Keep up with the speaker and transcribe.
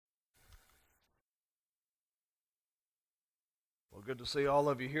Well, good to see all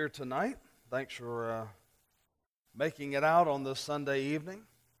of you here tonight. Thanks for making it out on this Sunday evening.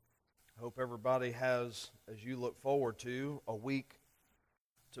 I hope everybody has, as you look forward to, a week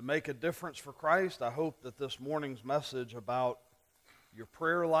to make a difference for Christ. I hope that this morning's message about your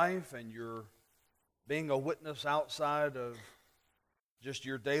prayer life and your being a witness outside of just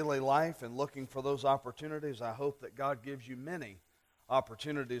your daily life and looking for those opportunities, I hope that God gives you many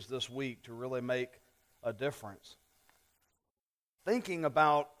opportunities this week to really make a difference. Thinking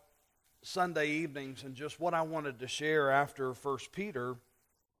about Sunday evenings and just what I wanted to share after 1 Peter,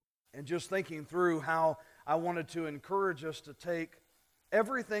 and just thinking through how I wanted to encourage us to take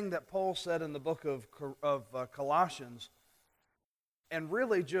everything that Paul said in the book of Colossians and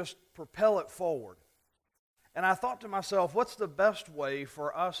really just propel it forward. And I thought to myself, what's the best way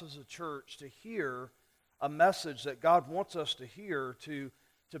for us as a church to hear a message that God wants us to hear, to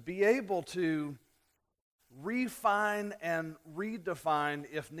be able to refine and redefine,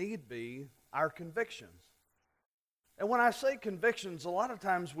 if need be, our convictions. And when I say convictions, a lot of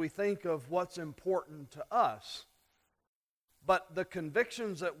times we think of what's important to us. But the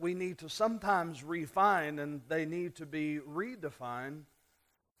convictions that we need to sometimes refine and they need to be redefined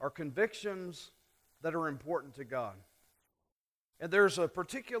are convictions that are important to God. And there's a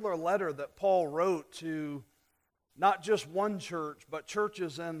particular letter that Paul wrote to not just one church, but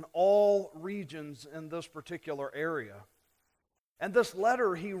churches in all regions in this particular area. And this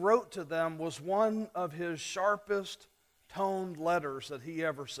letter he wrote to them was one of his sharpest toned letters that he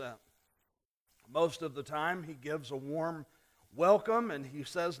ever sent. Most of the time he gives a warm welcome and he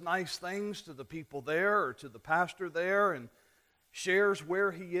says nice things to the people there or to the pastor there and shares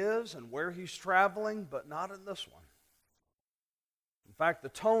where he is and where he's traveling, but not in this one. In fact, the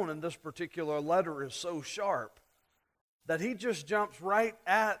tone in this particular letter is so sharp that he just jumps right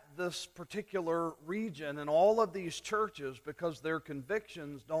at this particular region and all of these churches because their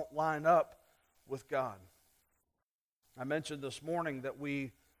convictions don't line up with God. I mentioned this morning that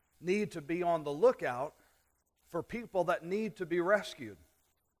we need to be on the lookout for people that need to be rescued.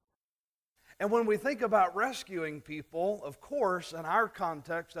 And when we think about rescuing people, of course, in our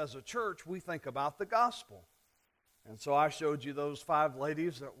context as a church, we think about the gospel. And so I showed you those 5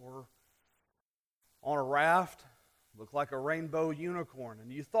 ladies that were on a raft. Looked like a rainbow unicorn, and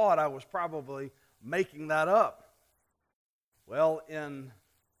you thought I was probably making that up. Well, in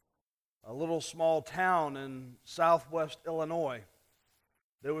a little small town in southwest Illinois,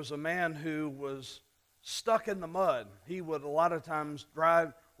 there was a man who was stuck in the mud. He would a lot of times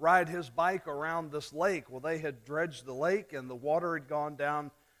ride his bike around this lake. Well, they had dredged the lake, and the water had gone down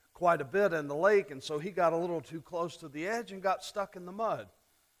quite a bit in the lake, and so he got a little too close to the edge and got stuck in the mud.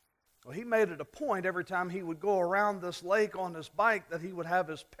 Well, he made it a point every time he would go around this lake on his bike that he would have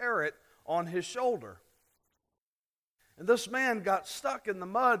his parrot on his shoulder. And this man got stuck in the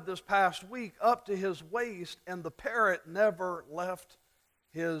mud this past week up to his waist, and the parrot never left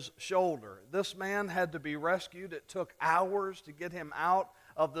his shoulder. This man had to be rescued. It took hours to get him out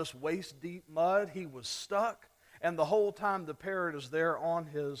of this waist-deep mud. He was stuck, and the whole time the parrot is there on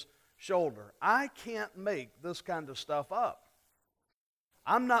his shoulder. I can't make this kind of stuff up.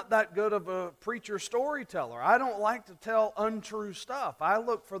 I'm not that good of a preacher storyteller. I don't like to tell untrue stuff. I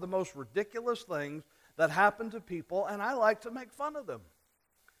look for the most ridiculous things that happen to people, and I like to make fun of them.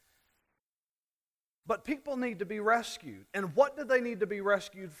 But people need to be rescued. And what do they need to be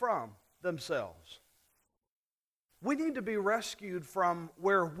rescued from? Themselves. We need to be rescued from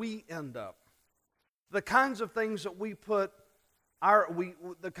where we end up. The kinds of things that we put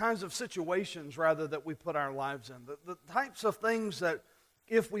the kinds of situations, rather, that we put our lives in. The types of things that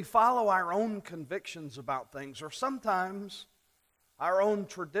if we follow our own convictions about things, or sometimes our own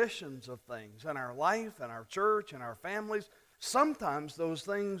traditions of things in our life, in our church, in our families, sometimes those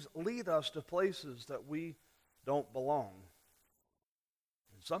things lead us to places that we don't belong.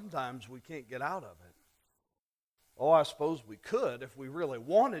 And sometimes we can't get out of it. Oh, I suppose we could if we really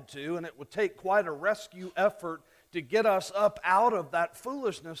wanted to, and it would take quite a rescue effort to get us up out of that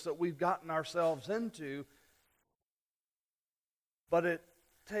foolishness that we've gotten ourselves into. But it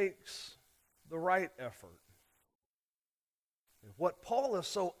takes the right effort. What Paul is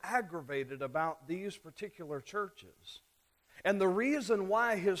so aggravated about these particular churches, and the reason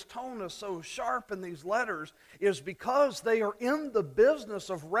why his tone is so sharp in these letters, is because they are in the business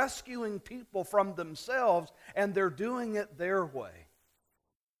of rescuing people from themselves, and they're doing it their way.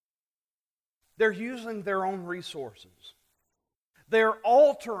 They're using their own resources. They're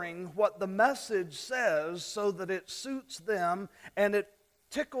altering what the message says so that it suits them and it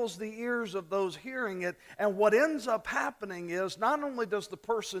tickles the ears of those hearing it. And what ends up happening is not only does the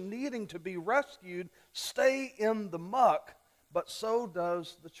person needing to be rescued stay in the muck, but so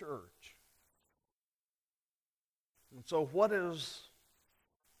does the church. And so what is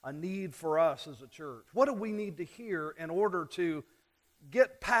a need for us as a church? What do we need to hear in order to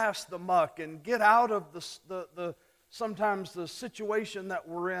get past the muck and get out of sometimes the situation that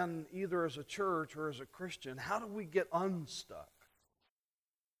we're in, either as a church or as a Christian? How do we get unstuck?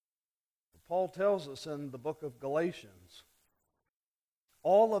 Paul tells us in the book of Galatians,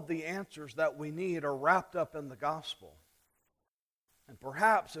 all of the answers that we need are wrapped up in the gospel. And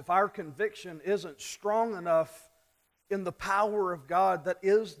perhaps if our conviction isn't strong enough in the power of God that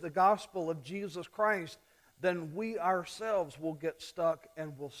is the gospel of Jesus Christ, then we ourselves will get stuck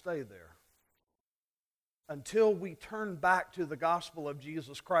and will stay there. Until we turn back to the gospel of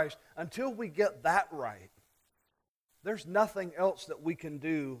Jesus Christ, until we get that right, there's nothing else that we can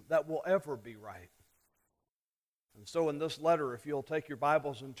do that will ever be right. And so in this letter, if you'll take your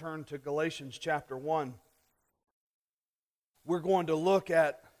Bibles and turn to Galatians chapter 1, we're going to look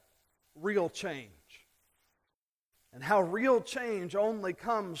at real change. And how real change only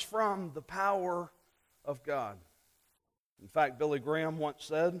comes from the power of God. In fact, Billy Graham once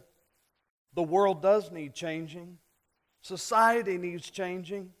said, the world does need changing. Society needs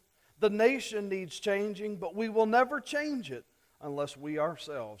changing. The nation needs changing, but we will never change it unless we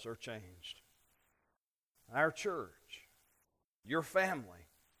ourselves are changed. Our church, your family,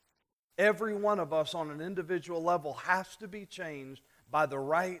 every one of us on an individual level has to be changed by the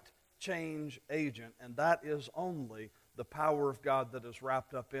right change agent, and that is only the power of God that is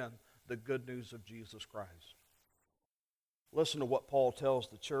wrapped up in the good news of Jesus Christ. Listen to what Paul tells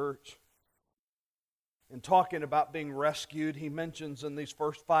the church. In talking about being rescued, he mentions in these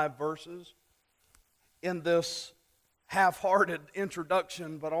first 5 verses, in this half-hearted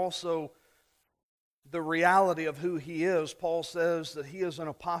introduction, but also the reality of who he is, Paul says that he is an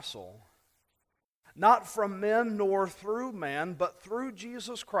apostle, not from men nor through man, but through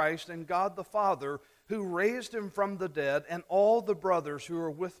Jesus Christ and God the Father, who raised him from the dead, and all the brothers who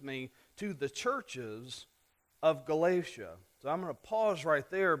are with me, to the churches of Galatia. So I'm going to pause right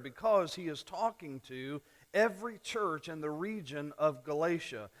there because he is talking to every church in the region of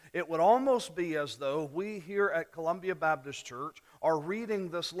Galatia. It would almost be as though we here at Columbia Baptist Church are reading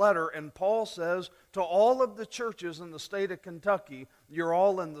this letter, and Paul says to all of the churches in the state of Kentucky, you're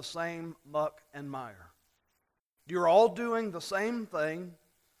all in the same muck and mire. You're all doing the same thing.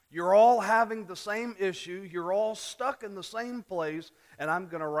 You're all having the same issue. You're all stuck in the same place, and I'm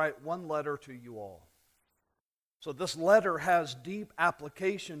going to write one letter to you all. So this letter has deep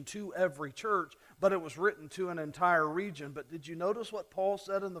application to every church, but it was written to an entire region. But did you notice what Paul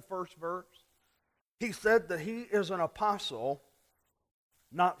said in the first verse? He said that he is an apostle,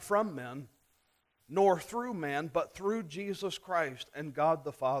 not from men, nor through man, but through Jesus Christ and God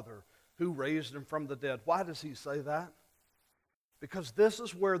the Father, who raised him from the dead. Why does he say that? Because this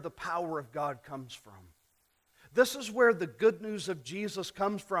is where the power of God comes from. This is where the good news of Jesus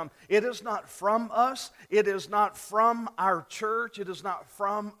comes from. It is not from us. It is not from our church. It is not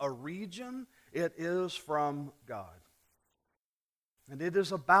from a region. It is from God. And it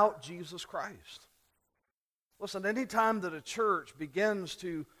is about Jesus Christ. Listen, anytime that a church begins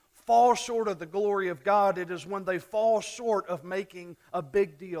to fall short of the glory of God, it is when they fall short of making a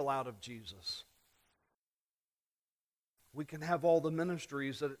big deal out of Jesus. We can have all the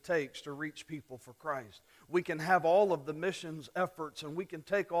ministries that it takes to reach people for Christ. We can have all of the missions efforts, and we can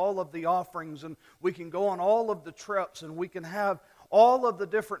take all of the offerings, and we can go on all of the trips, and we can have all of the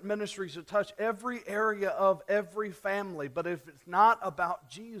different ministries that touch every area of every family. But if it's not about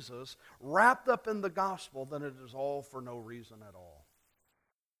Jesus wrapped up in the gospel, then it is all for no reason at all.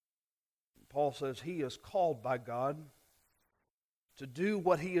 Paul says he is called by God to do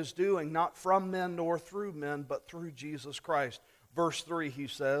what he is doing, not from men nor through men, but through Jesus Christ. Verse 3, he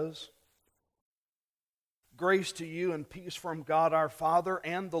says, grace to you and peace from God our Father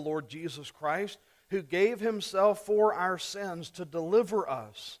and the Lord Jesus Christ, who gave himself for our sins to deliver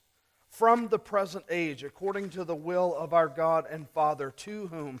us from the present age, according to the will of our God and Father, to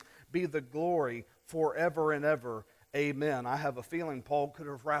whom be the glory forever and ever. Amen. I have a feeling Paul could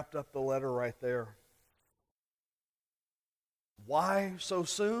have wrapped up the letter right there. Why so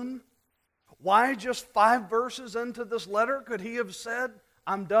soon? Why just 5 verses into this letter could he have said,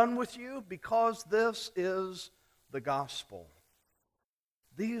 I'm done with you? Because this is the gospel.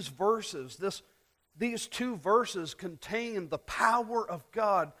 These verses, these 2 verses contain the power of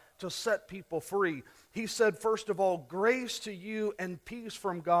God to set people free. He said, first of all, grace to you and peace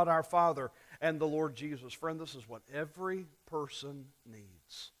from God our Father and the Lord Jesus. Friend, this is what every person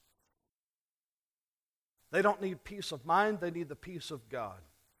needs. They don't need peace of mind, they need the peace of God.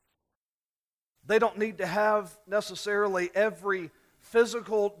 They don't need to have necessarily every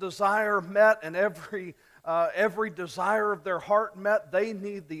physical desire met and every desire of their heart met. They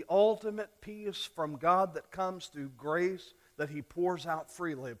need the ultimate peace from God that comes through grace that He pours out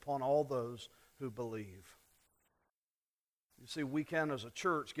freely upon all those who believe. You see, we can as a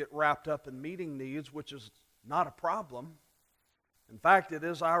church get wrapped up in meeting needs, which is not a problem. In fact, it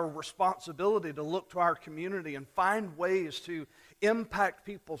is our responsibility to look to our community and find ways to impact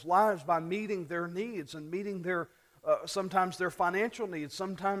people's lives by meeting their needs and meeting their sometimes their financial needs,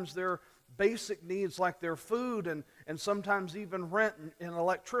 sometimes their basic needs like their food and sometimes even rent and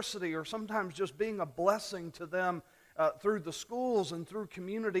electricity, or sometimes just being a blessing to them through the schools and through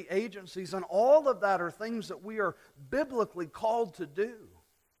community agencies. And all of that are things that we are biblically called to do.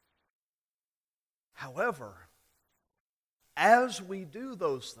 However, as we do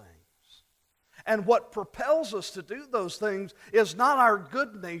those things, and what propels us to do those things is not our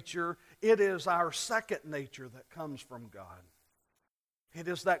good nature, it is our second nature that comes from God. It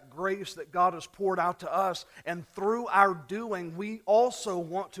is that grace that God has poured out to us, and through our doing, we also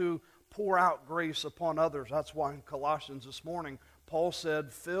want to pour out grace upon others. That's why in Colossians this morning, Paul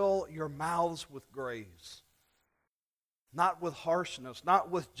said, fill your mouths with grace. Not with harshness,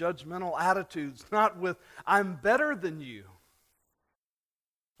 not with judgmental attitudes, not with, I'm better than you.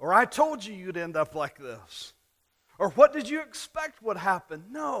 Or I told you you'd end up like this. Or what did you expect would happen?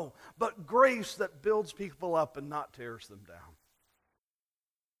 No, but grace that builds people up and not tears them down.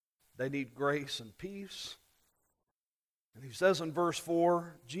 They need grace and peace. And he says in verse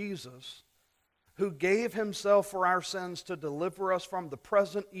 4, Jesus, who gave himself for our sins to deliver us from the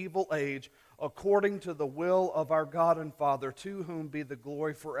present evil age, according to the will of our God and Father, to whom be the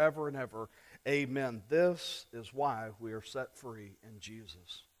glory forever and ever. Amen. This is why we are set free in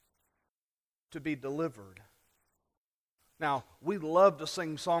Jesus. To be delivered. Now, we love to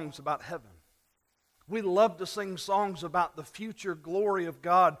sing songs about heaven. We love to sing songs about the future glory of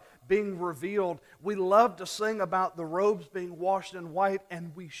God being revealed. We love to sing about the robes being washed in white,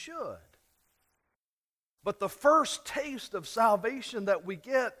 and we should. But the first taste of salvation that we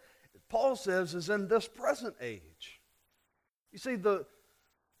get, Paul says, is in this present age. You see, the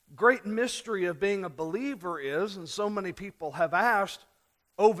great mystery of being a believer is, and so many people have asked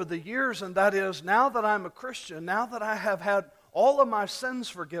over the years, and that is, now that I'm a Christian, now that I have had all of my sins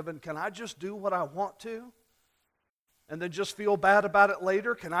forgiven, can I just do what I want to? And then just feel bad about it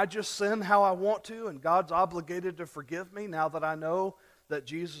later? Can I just sin how I want to, and God's obligated to forgive me now that I know that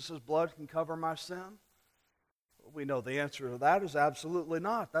Jesus' blood can cover my sin? We know the answer to that is absolutely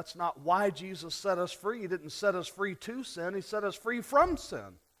not. That's not why Jesus set us free. He didn't set us free to sin. He set us free from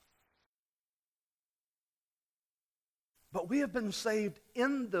sin. But we have been saved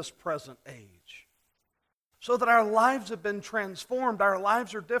in this present age so that our lives have been transformed. Our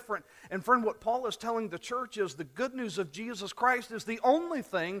lives are different. And friend, what Paul is telling the church is the good news of Jesus Christ is the only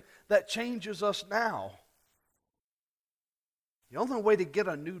thing that changes us now. The only way to get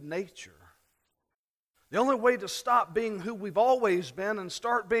a new nature, the only way to stop being who we've always been and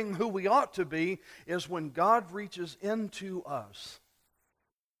start being who we ought to be is when God reaches into us,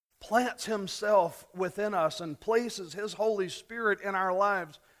 plants Himself within us, and places His Holy Spirit in our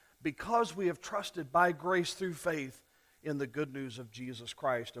lives because we have trusted by grace through faith in the good news of Jesus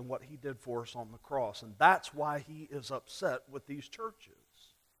Christ and what He did for us on the cross. And that's why He is upset with these churches,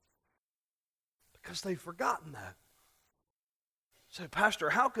 because they've forgotten that. You say, Pastor,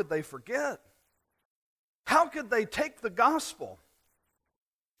 how could they forget? How could they take the gospel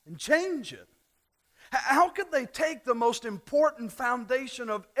and change it? How could they take the most important foundation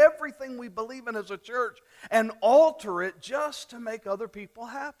of everything we believe in as a church and alter it just to make other people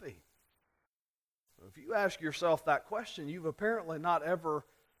happy? If you ask yourself that question, you've apparently not ever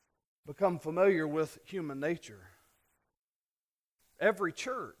become familiar with human nature. Every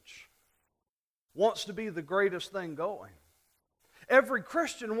church wants to be the greatest thing going. Every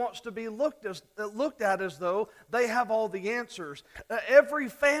Christian wants to be looked at as though they have all the answers. Every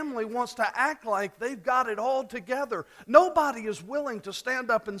family wants to act like they've got it all together. Nobody is willing to stand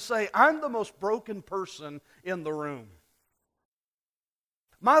up and say, I'm the most broken person in the room.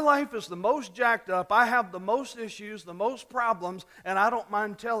 My life is the most jacked up. I have the most issues, the most problems, and I don't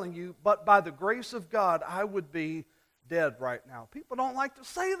mind telling you, but by the grace of God, I would be dead right now. People don't like to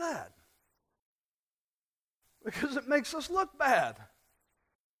say that, because it makes us look bad.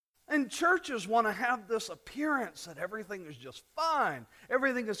 And churches want to have this appearance that everything is just fine,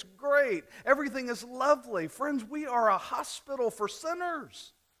 everything is great, everything is lovely. Friends, we are a hospital for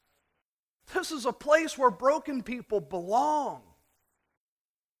sinners. This is a place where broken people belong.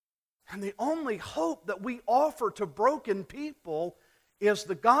 And the only hope that we offer to broken people is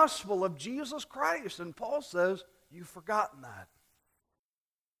the gospel of Jesus Christ. And Paul says, you've forgotten that.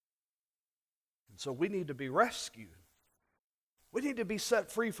 And so we need to be rescued. We need to be set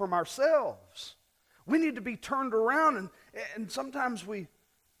free from ourselves. We need to be turned around, and sometimes we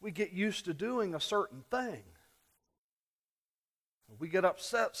get used to doing a certain thing. We get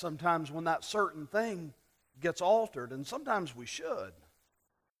upset sometimes when that certain thing gets altered, and sometimes we should.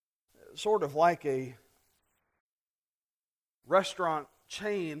 Sort of like a restaurant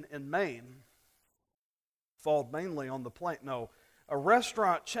chain in Maine, fall mainly on the plain. No, a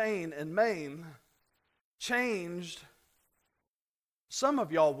restaurant chain in Maine changed. Some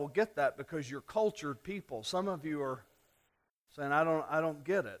of y'all will get that because you're cultured people. Some of you are saying, I don't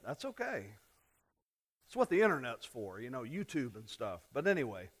get it. That's okay. It's what the internet's for, YouTube and stuff. But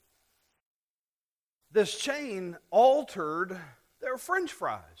anyway, this chain altered their French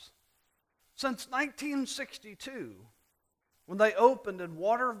fries. Since 1962, when they opened in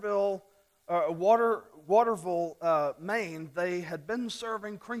Waterville, Maine, they had been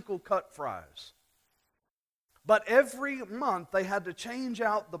serving crinkle-cut fries. But every month they had to change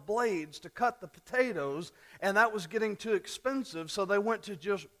out the blades to cut the potatoes, and that was getting too expensive, so they went to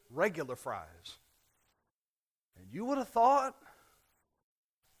just regular fries. And you would have thought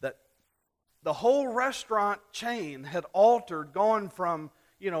that the whole restaurant chain had altered, gone from,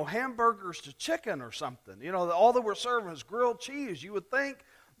 hamburgers to chicken or something. All they were serving was grilled cheese. You would think,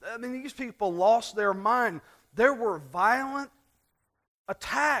 these people lost their mind. There were violent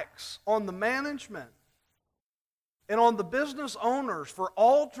attacks on the management and on the business owners for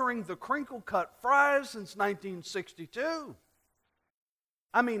altering the crinkle-cut fries since 1962.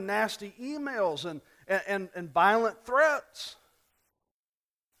 Nasty emails and violent threats.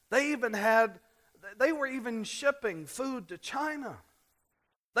 They were even shipping food to China.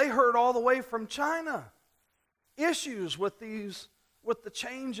 They heard all the way from China issues with the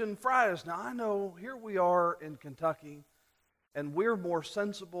change in fries. Now I know here we are in Kentucky, and we're more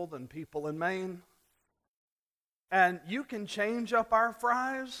sensible than people in Maine. And you can change up our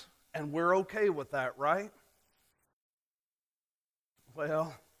fries, and we're okay with that, right?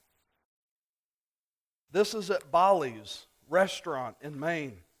 Well, this is at Bolly's restaurant in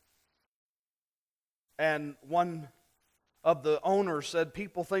Maine. And one of the owners said,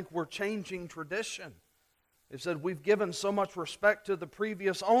 people think we're changing tradition. They said, we've given so much respect to the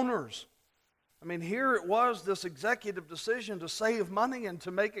previous owners. Here it was, this executive decision to save money and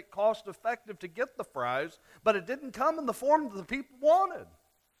to make it cost effective to get the fries, but it didn't come in the form that the people wanted.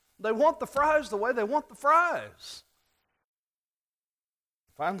 They want the fries the way they want the fries.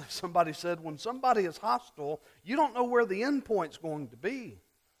 Finally, somebody said, when somebody is hostile, you don't know where the end point's going to be.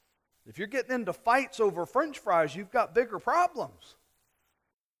 If you're getting into fights over French fries, you've got bigger problems.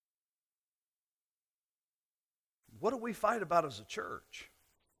 What do we fight about as a church?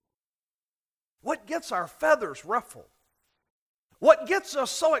 What gets our feathers ruffled? What gets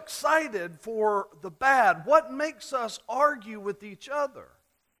us so excited for the bad? What makes us argue with each other?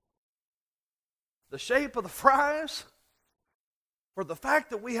 The shape of the fries? Or the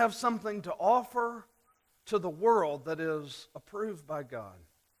fact that we have something to offer to the world that is approved by God?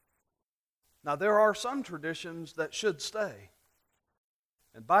 Now, there are some traditions that should stay.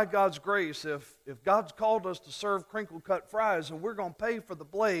 And by God's grace, if God's called us to serve crinkle-cut fries and we're going to pay for the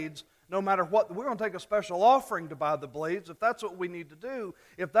blades, no matter what, we're going to take a special offering to buy the blades if that's what we need to do,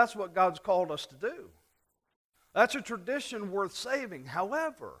 if that's what God's called us to do. That's a tradition worth saving.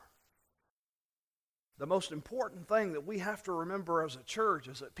 However, the most important thing that we have to remember as a church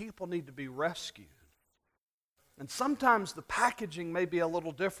is that people need to be rescued. And sometimes the packaging may be a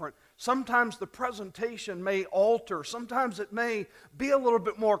little different. Sometimes the presentation may alter. Sometimes it may be a little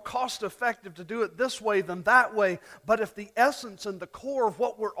bit more cost-effective to do it this way than that way. But if the essence and the core of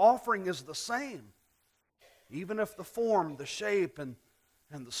what we're offering is the same, even if the form, the shape, and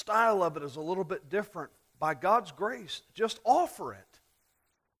the style of it is a little bit different, by God's grace, just offer it.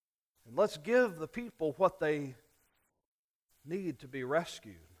 And let's give the people what they need to be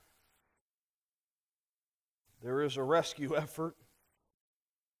rescued. There is a rescue effort,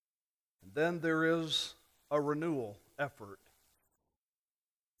 and then there is a renewal effort.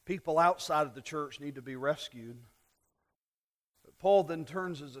 People outside of the church need to be rescued. But Paul then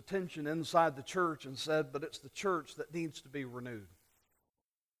turns his attention inside the church and said, but it's the church that needs to be renewed.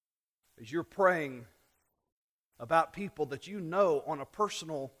 As you're praying about people that you know on a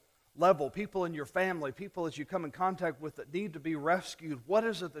personal level, people in your family, people that you come in contact with that need to be rescued, what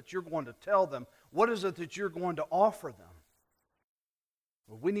is it that you're going to tell them? What is it that you're going to offer them?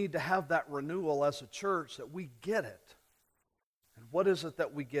 Well, we need to have that renewal as a church, that we get it. And what is it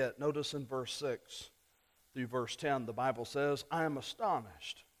that we get? Notice in verse 6, through verse 10, the Bible says, I am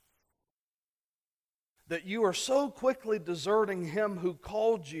astonished that you are so quickly deserting him who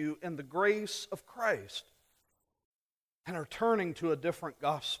called you in the grace of Christ and are turning to a different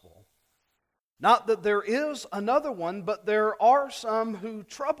gospel. Not that there is another one, but there are some who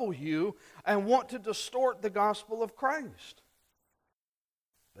trouble you and want to distort the gospel of Christ.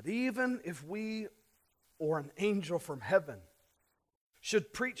 But even if we or an angel from heaven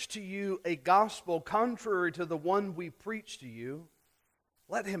should preach to you a gospel contrary to the one we preach to you,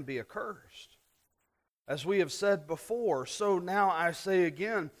 let him be accursed. As we have said before, so now I say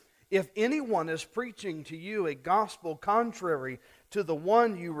again, if anyone is preaching to you a gospel contrary to the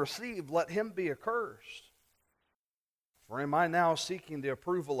one you received, let him be accursed. For am I now seeking the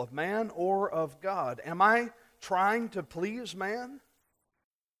approval of man or of God? Am I trying to please man?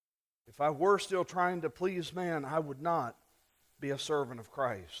 If I were still trying to please man, I would not be a servant of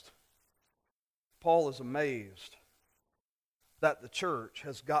Christ. Paul is amazed that the church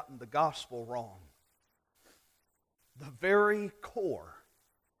has gotten the gospel wrong. The very core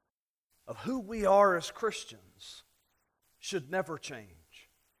of who we are as Christians should never change.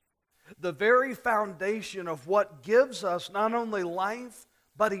 The very foundation of what gives us not only life,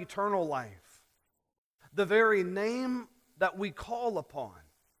 but eternal life. The very name that we call upon.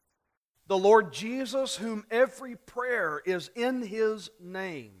 The Lord Jesus, whom every prayer is in His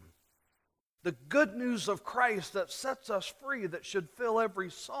name. The good news of Christ that sets us free, that should fill every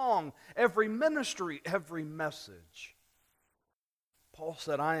song, every ministry, every message. Paul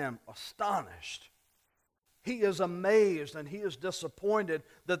said, I am astonished. He is amazed and he is disappointed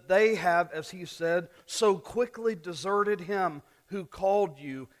that they have, as he said, so quickly deserted him who called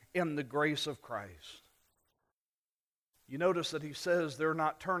you in the grace of Christ. You notice that he says they're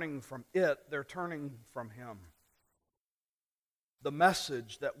not turning from it, they're turning from him. The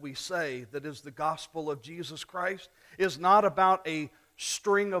message that we say that is the gospel of Jesus Christ is not about a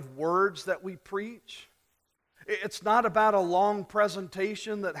string of words that we preach. It's not about a long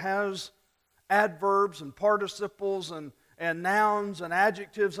presentation that has adverbs and participles and nouns and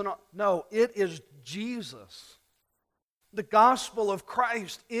adjectives. No, it is Jesus. The gospel of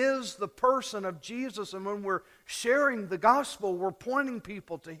Christ is the person of Jesus, and when we're sharing the gospel, we're pointing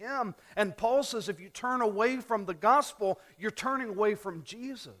people to Him. And Paul says if you turn away from the gospel, you're turning away from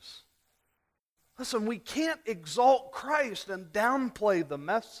Jesus. Listen, we can't exalt Christ and downplay the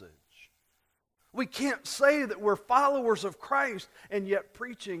message. We can't say that we're followers of Christ and yet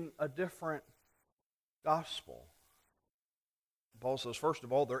preaching a different gospel. Paul says, first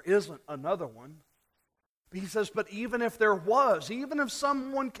of all, there isn't another one. He says, but even if there was, even if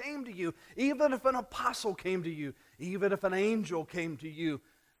someone came to you, even if an apostle came to you, even if an angel came to you,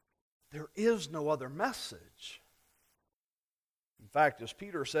 there is no other message. In fact, as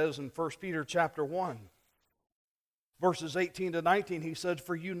Peter says in 1 Peter chapter 1, verses 18 to 19, he said,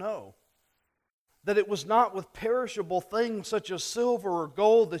 for you know that it was not with perishable things such as silver or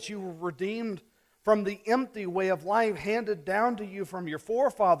gold that you were redeemed from the empty way of life handed down to you from your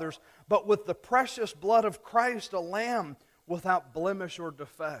forefathers, but with the precious blood of Christ, a lamb without blemish or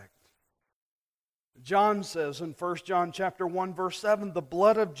defect. John says in 1 John chapter 1, verse 7, the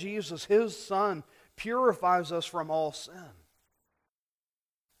blood of Jesus, His Son, purifies us from all sin.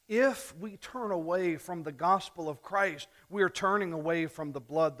 If we turn away from the gospel of Christ, we are turning away from the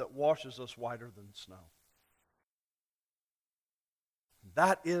blood that washes us whiter than snow.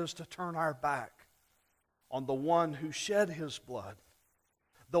 That is to turn our back on the one who shed His blood,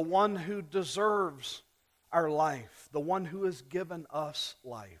 the one who deserves our life, the one who has given us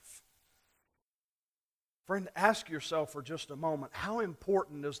life. Friend, ask yourself for just a moment, how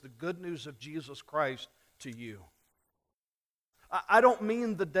important is the good news of Jesus Christ to you? I don't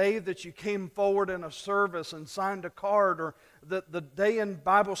mean the day that you came forward in a service and signed a card, or the day in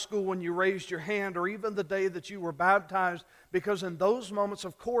Bible school when you raised your hand, or even the day that you were baptized, because in those moments,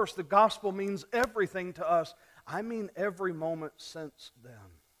 of course, the gospel means everything to us. I mean every moment since then.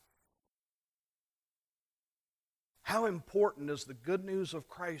 How important is the good news of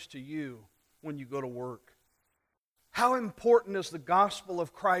Christ to you when you go to work? How important is the gospel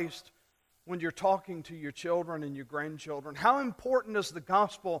of Christ when you're talking to your children and your grandchildren? How important is the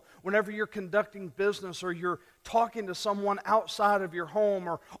gospel whenever you're conducting business or you're talking to someone outside of your home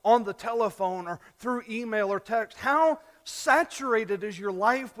or on the telephone or through email or text? How saturated is your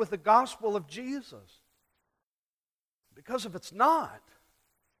life with the gospel of Jesus? Because if it's not,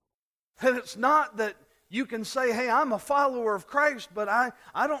 then it's not that you can say, hey, I'm a follower of Christ, but I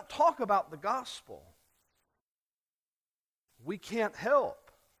don't talk about the gospel. We can't help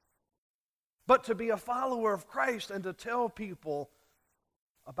but to be a follower of Christ and to tell people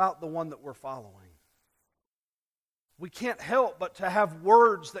about the one that we're following. We can't help but to have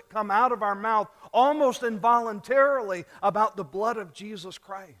words that come out of our mouth almost involuntarily about the blood of Jesus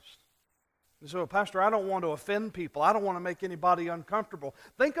Christ. And so, Pastor, I don't want to offend people. I don't want to make anybody uncomfortable.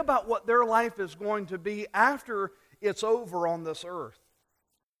 Think about what their life is going to be after it's over on this earth.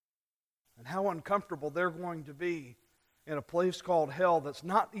 And how uncomfortable they're going to be in a place called hell that's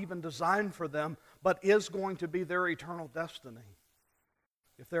not even designed for them, but is going to be their eternal destiny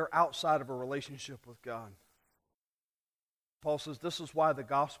if they're outside of a relationship with God. Paul says this is why the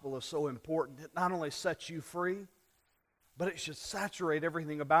gospel is so important. It not only sets you free, but it should saturate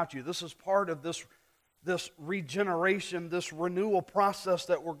everything about you. This is part of this regeneration, this renewal process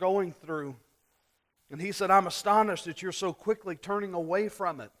that we're going through. And he said, I'm astonished that you're so quickly turning away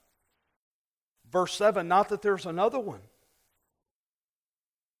from it. Verse 7, not that there's another one,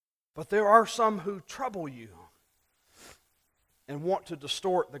 but there are some who trouble you and want to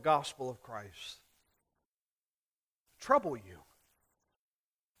distort the gospel of Christ. Trouble you,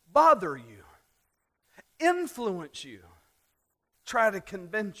 bother you, influence you, try to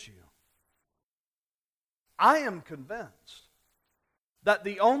convince you. I am convinced that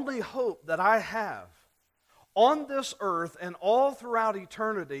the only hope that I have on this earth and all throughout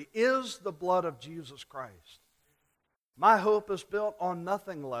eternity is the blood of Jesus Christ. My hope is built on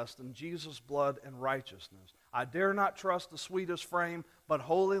nothing less than Jesus' blood and righteousness. I dare not trust the sweetest frame, but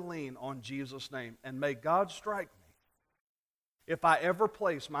wholly lean on Jesus' name. And may God strike me if I ever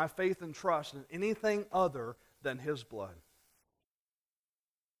place my faith and trust in anything other than His blood.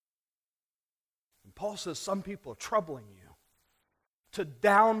 And Paul says some people are troubling you to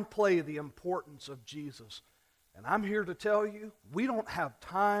downplay the importance of Jesus. And I'm here to tell you, we don't have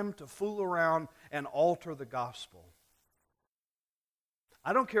time to fool around and alter the gospel.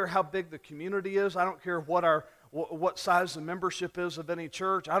 I don't care how big the community is. I don't care what size the membership is of any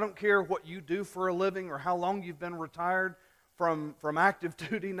church. I don't care what you do for a living or how long you've been retired from active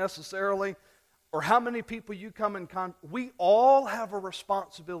duty necessarily, or how many people you come in contact. We all have a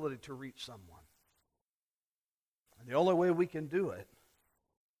responsibility to reach someone. And the only way we can do it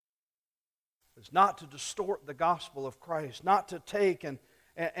is not to distort the gospel of Christ, not to take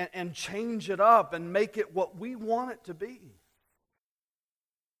and change it up and make it what we want it to be.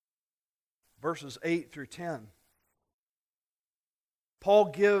 Verses 8 through 10. Paul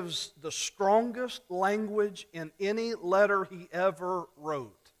gives the strongest language in any letter he ever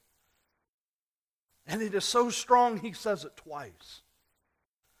wrote. And it is so strong he says it twice.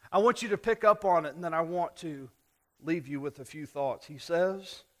 I want you to pick up on it, and then I want to leave you with a few thoughts. He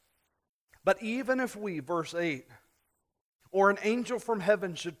says, but even if we, verse 8, or an angel from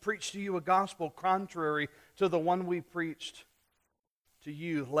heaven should preach to you a gospel contrary to the one we preached to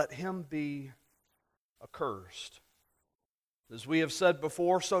you, let him be accursed. As we have said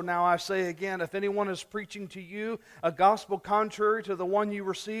before, so now I say again, if anyone is preaching to you a gospel contrary to the one you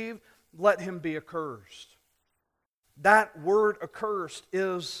received, let him be accursed. That word accursed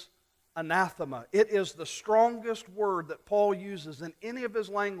is anathema. It is the strongest word that Paul uses in any of his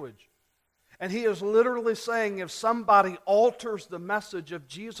language. And he is literally saying if somebody alters the message of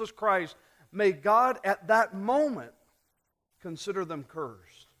Jesus Christ, may God at that moment consider them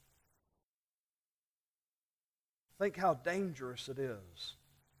cursed. Think how dangerous it is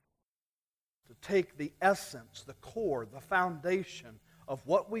to take the essence, the core, the foundation of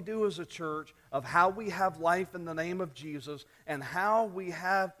what we do as a church, of how we have life in the name of Jesus, and how we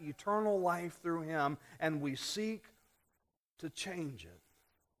have eternal life through Him, and we seek to change it,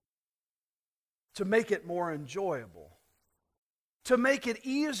 to make it more enjoyable, to make it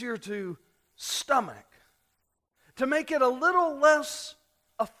easier to stomach, to make it a little less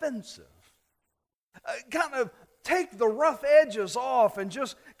offensive, kind of take the rough edges off and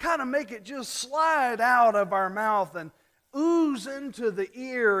just kind of make it just slide out of our mouth and ooze into the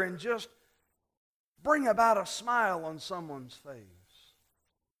ear and just bring about a smile on someone's face.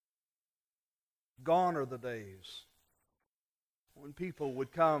 Gone are the days when people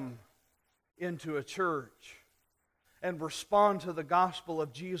would come into a church and respond to the gospel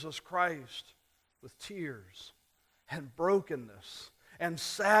of Jesus Christ with tears and brokenness and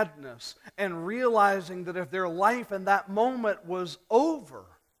sadness, and realizing that if their life in that moment was over,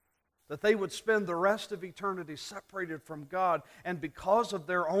 that they would spend the rest of eternity separated from God. And because of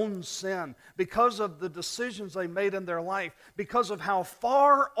their own sin, because of the decisions they made in their life, because of how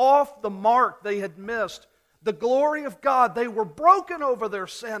far off the mark they had missed the glory of God, they were broken over their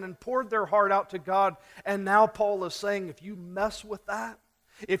sin and poured their heart out to God. And now Paul is saying, if you mess with that,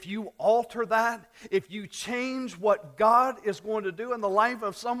 if you alter that, if you change what God is going to do in the life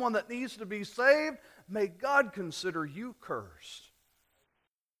of someone that needs to be saved, may God consider you cursed.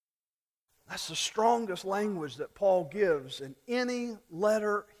 That's the strongest language that Paul gives in any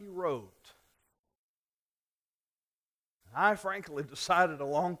letter he wrote. I frankly decided a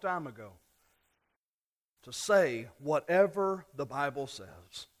long time ago to say whatever the Bible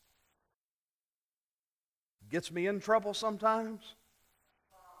says. Gets me in trouble sometimes.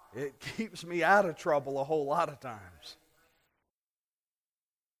 It keeps me out of trouble a whole lot of times.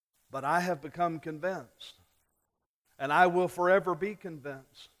 But I have become convinced, and I will forever be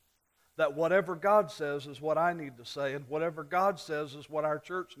convinced, that whatever God says is what I need to say, and whatever God says is what our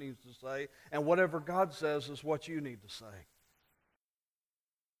church needs to say, and whatever God says is what you need to say.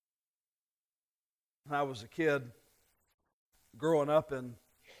 When I was a kid, growing up in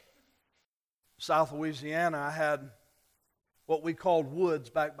South Louisiana, I had what we called woods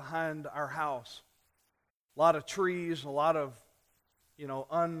back behind our house. A lot of trees, a lot of,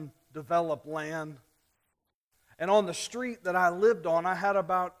 undeveloped land. And on the street that I lived on, I had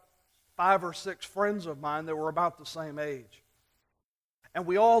about 5 or 6 friends of mine that were about the same age. And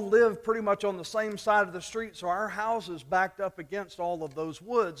we all lived pretty much on the same side of the street, so our houses backed up against all of those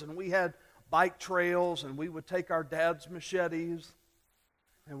woods, and we had bike trails, and we would take our dad's machetes,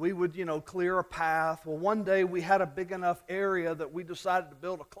 and we would, clear a path. Well, one day we had a big enough area that we decided to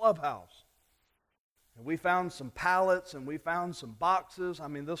build a clubhouse. And we found some pallets, and we found some boxes. I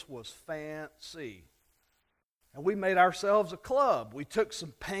mean, this was fancy. And we made ourselves a club. We took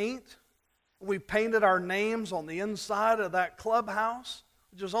some paint, and we painted our names on the inside of that clubhouse,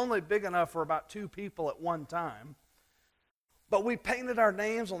 which was only big enough for about 2 people at one time. But we painted our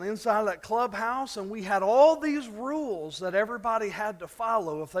names on the inside of that clubhouse, and we had all these rules that everybody had to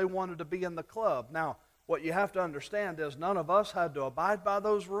follow if they wanted to be in the club. Now, what you have to understand is none of us had to abide by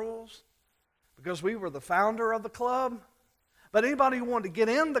those rules because we were the founder of the club. But anybody who wanted to get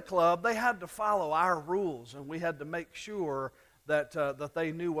in the club, they had to follow our rules, and we had to make sure that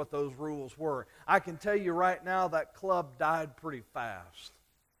they knew what those rules were. I can tell you right now that club died pretty fast.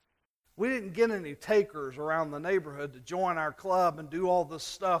 We didn't get any takers around the neighborhood to join our club and do all this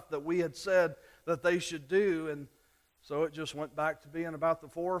stuff that we had said that they should do, and so it just went back to being about the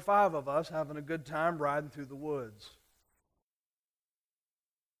 4 or 5 of us having a good time riding through the woods.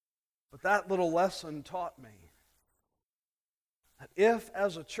 But that little lesson taught me that if,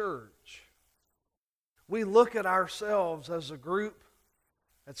 as a church, we look at ourselves as a group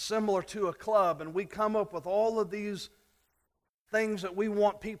that's similar to a club, and we come up with all of these things that we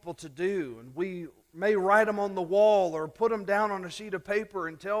want people to do, and we may write them on the wall or put them down on a sheet of paper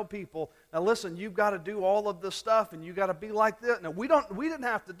and tell people, now listen, you've got to do all of this stuff and you've got to be like this. Now, we didn't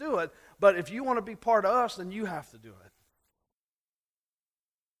have to do it, but if you want to be part of us, then you have to do it.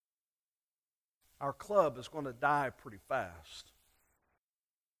 Our club is going to die pretty fast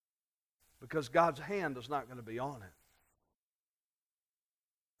because God's hand is not going to be on it.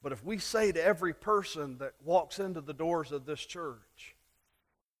 But if we say to every person that walks into the doors of this church,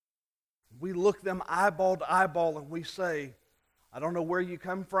 we look them eyeball to eyeball and we say, I don't know where you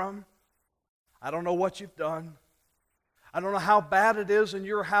come from. I don't know what you've done. I don't know how bad it is in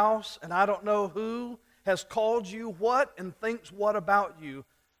your house, and I don't know who has called you what and thinks what about you,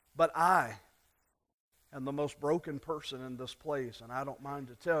 but I am the most broken person in this place, and I don't mind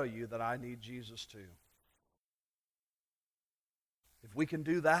to tell you that I need Jesus too. If we can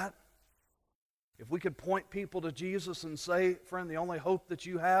do that, if we could point people to Jesus and say, friend, the only hope that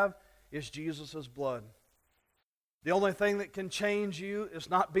you have is Jesus' blood. The only thing that can change you is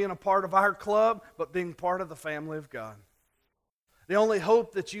not being a part of our club, but being part of the family of God. The only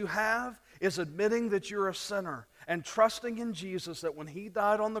hope that you have is admitting that you're a sinner and trusting in Jesus, that when He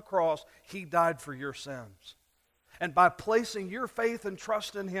died on the cross, He died for your sins. And by placing your faith and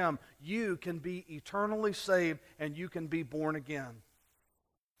trust in Him, you can be eternally saved and you can be born again.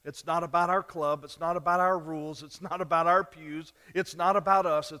 It's not about our club. It's not about our rules. It's not about our pews. It's not about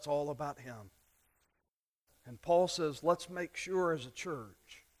us. It's all about Him. And Paul says, let's make sure as a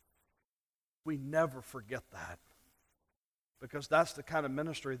church we never forget that, because that's the kind of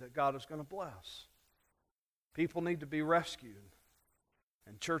ministry that God is going to bless. People need to be rescued,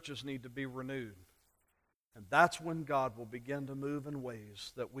 and churches need to be renewed. And that's when God will begin to move in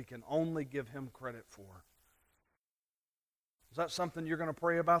ways that we can only give Him credit for. Is that something you're going to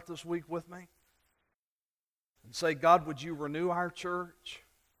pray about this week with me? And say, God, would you renew our church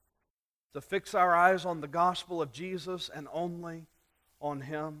to fix our eyes on the gospel of Jesus and only on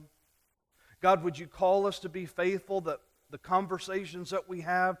Him? God, would you call us to be faithful, that the conversations that we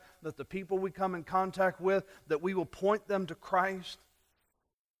have, that the people we come in contact with, that we will point them to Christ?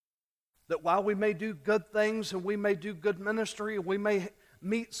 That while we may do good things and we may do good ministry and we may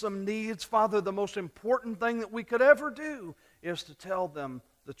meet some needs, Father, the most important thing that we could ever do is to tell them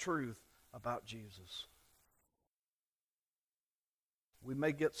the truth about Jesus. We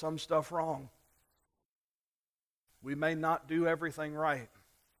may get some stuff wrong. We may not do everything right.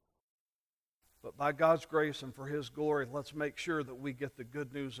 But by God's grace and for His glory, let's make sure that we get the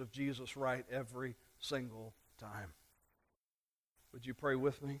good news of Jesus right every single time. Would you pray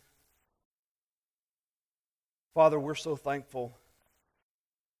with me? Father, we're so thankful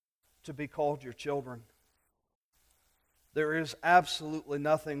to be called your children. There is absolutely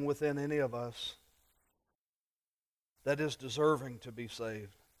nothing within any of us that is deserving to be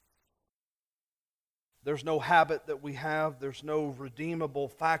saved. There's no habit that we have. There's no redeemable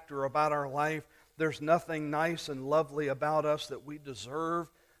factor about our life. There's nothing nice and lovely about us that we deserve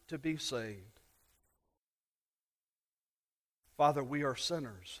to be saved. Father, we are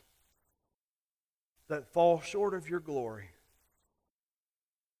sinners that fall short of your glory.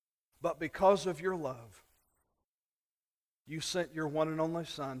 But because of your love, you sent your one and only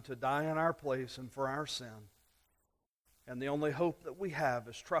Son to die in our place and for our sin. And the only hope that we have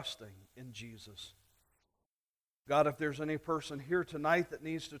is trusting in Jesus. God, if there's any person here tonight that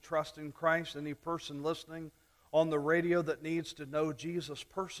needs to trust in Christ, any person listening on the radio that needs to know Jesus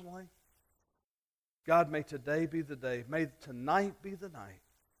personally, God, may today be the day, may tonight be the night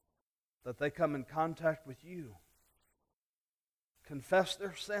that they come in contact with you, confess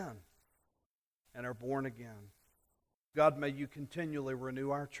their sin, and are born again. God, may you continually renew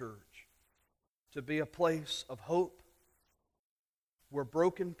our church to be a place of hope where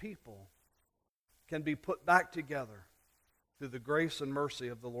broken people can be put back together through the grace and mercy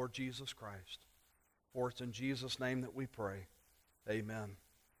of the Lord Jesus Christ. For it's in Jesus' name that we pray. Amen.